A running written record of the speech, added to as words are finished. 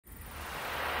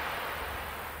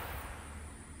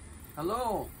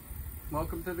Hello,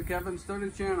 welcome to the Kevin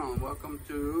Study channel. Welcome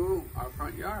to our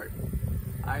front yard.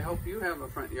 I hope you have a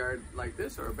front yard like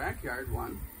this or a backyard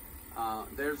one.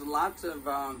 There's lots of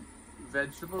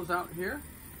vegetables out here,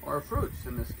 or fruits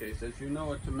in this case. As you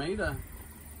know, a tomato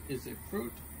is a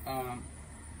fruit.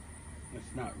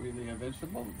 It's not really a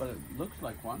vegetable, but it looks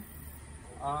like one.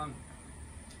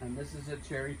 And this is a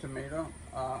cherry tomato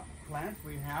plant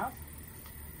we have.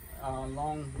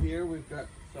 Along here we've got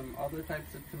some other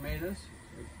types of tomatoes.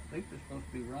 I think they're supposed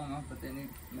to be Roma, but they need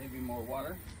maybe more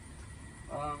water.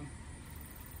 And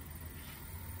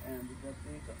we've got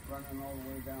these running all the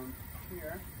way down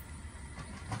here.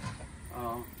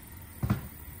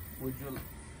 Would you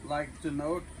like to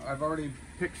note, I've already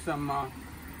picked some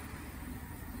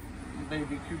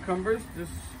baby cucumbers this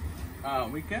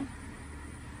weekend.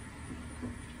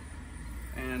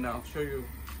 And I'll show you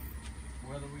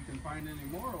whether we can find any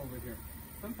more over here.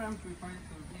 Sometimes we find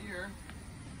some here.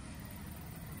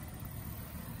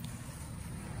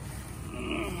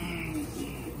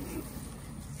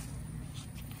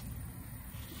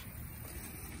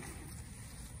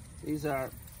 These are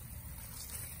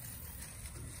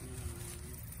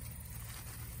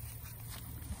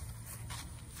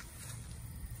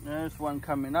there's one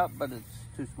coming up, but it's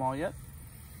too small yet.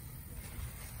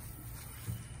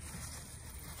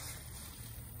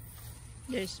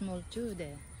 They're small too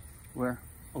there. Where?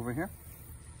 Over here?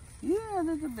 Yeah,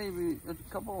 there's a baby, a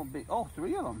couple of big, oh,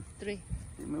 3 of them. 3.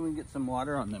 Maybe we can get some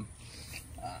water on them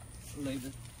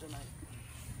later tonight.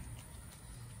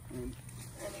 And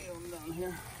any of them down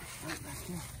here, right back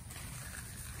here.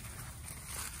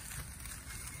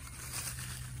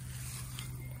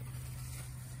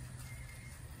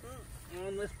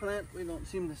 On this plant, we don't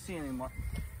seem to see anymore.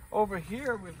 Over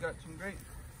here, we've got some great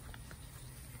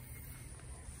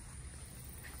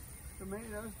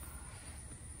tomatoes.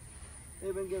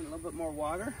 They've been getting a little bit more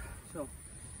water, so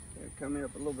they're coming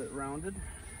up a little bit rounded.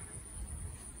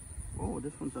 Oh,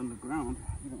 this one's on the ground.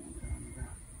 We don't want that on the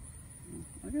ground.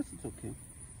 I guess it's okay.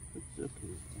 It's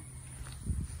okay.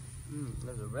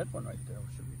 There's a red one right there.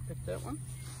 Should we pick that one?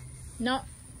 No.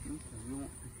 Okay,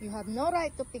 you have no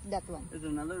right to pick that one. There's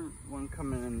another one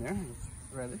coming in there.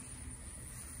 It's reddish.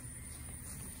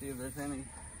 See if there's any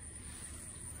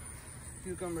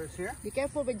cucumbers here. Be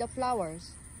careful with the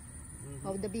flowers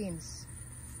of the beans.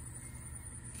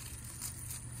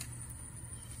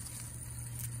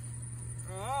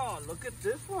 Oh, look at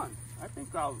this one. I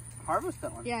think I'll harvest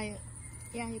that one. Yeah, you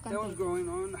can. That one's growing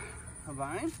on a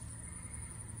vine.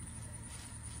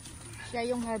 Siya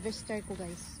yung harvester ko,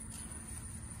 guys.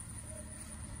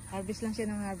 Harvest lang siya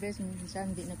ng harvest.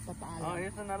 Minsan hindi nagpapaalam. Oh,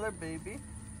 here's another baby.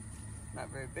 Not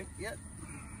very big yet.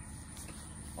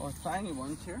 Oh, tiny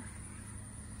ones here.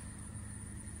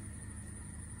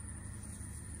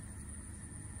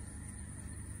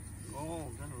 Oh,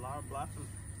 got a lot of blossoms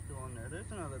still on there. There's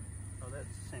another. Oh, that's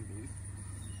the same baby.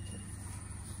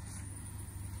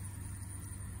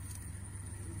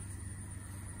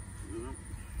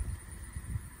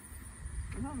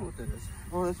 I don't know what that is.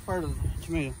 Oh, that's part of the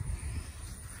tomato.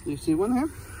 You see one here?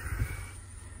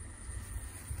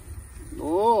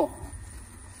 Oh.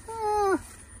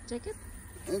 Check it.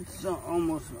 It's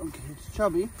almost, okay, it's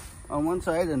chubby on one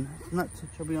side and not so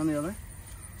chubby on the other.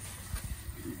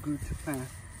 It grew too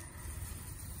fast.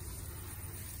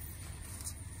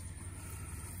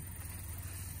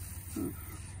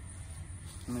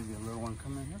 Maybe a little one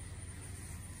coming here.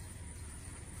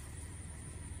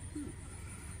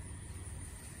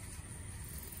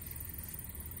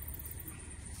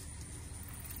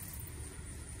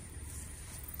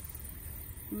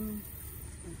 Don't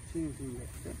see anything back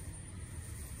there.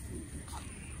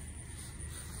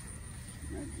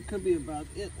 That could be about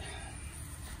it.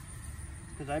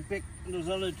 Because I picked those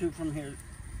other 2 from here.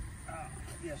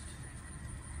 Yes.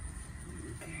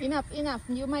 Enough.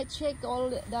 You might shake all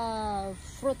the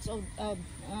fruits of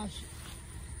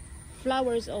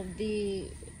flowers of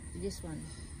this one,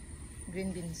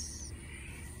 green beans.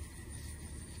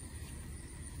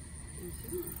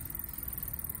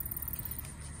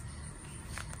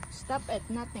 Stop at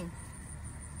nothing.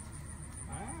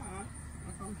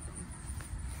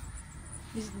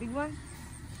 This big one?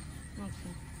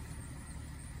 Okay.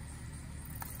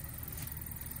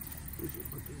 We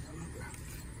should put these on the ground.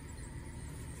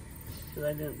 Because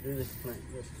I didn't do this plant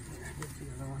yesterday. I did the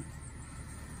other one.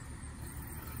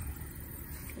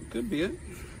 It could be it.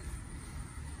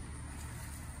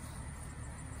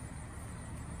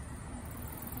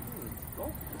 Oh,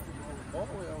 it's all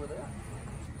the way over there.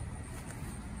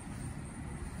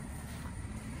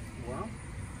 Well,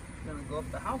 it's gonna go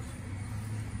up the house.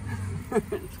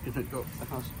 It's gonna go up the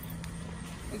house.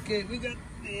 Okay, we got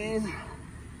these.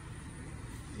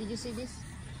 Did you see this?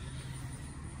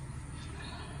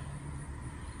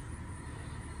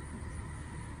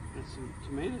 There's some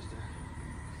tomatoes there.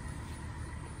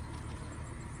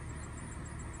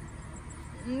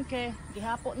 Okay,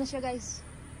 gihapo na siya guys.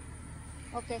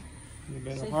 Okay, You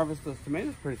better See? harvest those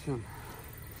tomatoes pretty soon.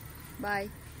 bye.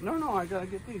 No, I gotta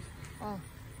get these. Oh,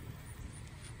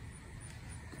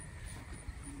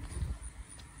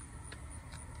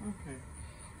 Okay.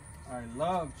 I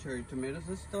love cherry tomatoes.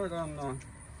 Let's start on the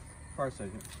far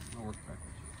side here. I'll work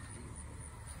backwards.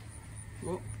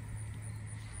 Well,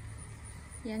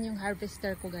 yan yung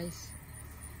harvester ko guys.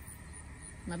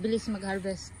 Mabilis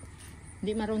mag-harvest.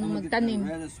 Hindi I'm marunong gonna get the magtanim.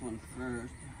 reddest one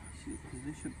first. Because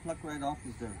they should pluck right off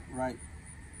if they're ripe.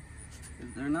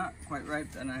 If they're not quite ripe,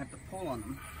 then I have to pull on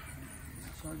them.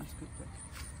 So I'll just get that.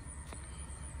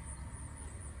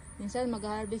 Minsan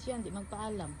mag-harvest yan, di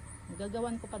magpaalam.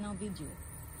 Gagawan ko pa ng video.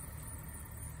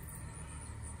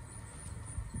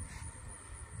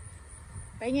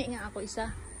 Pahingi nga ako isa.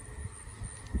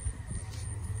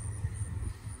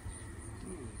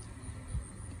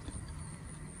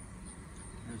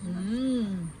 There's the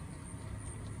next.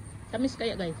 Tamis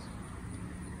kaya guys.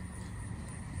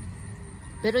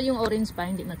 Pero yung orange pa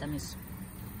hindi matamis.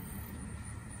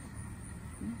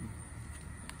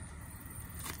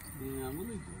 Yeah,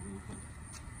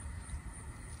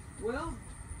 well,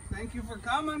 thank you for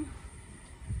coming.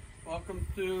 Welcome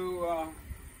to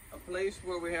a place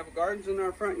where we have gardens in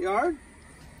our front yard,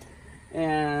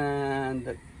 and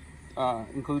that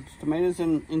includes tomatoes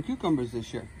and cucumbers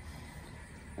this year,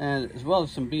 and as well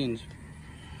as some beans.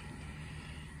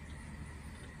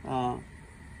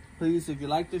 Please, if you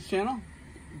like this channel,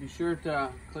 be sure to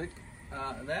click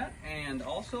that, and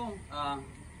also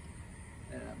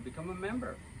become a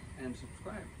member and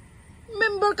subscribe.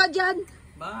 Member ka dyan!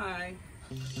 Bye.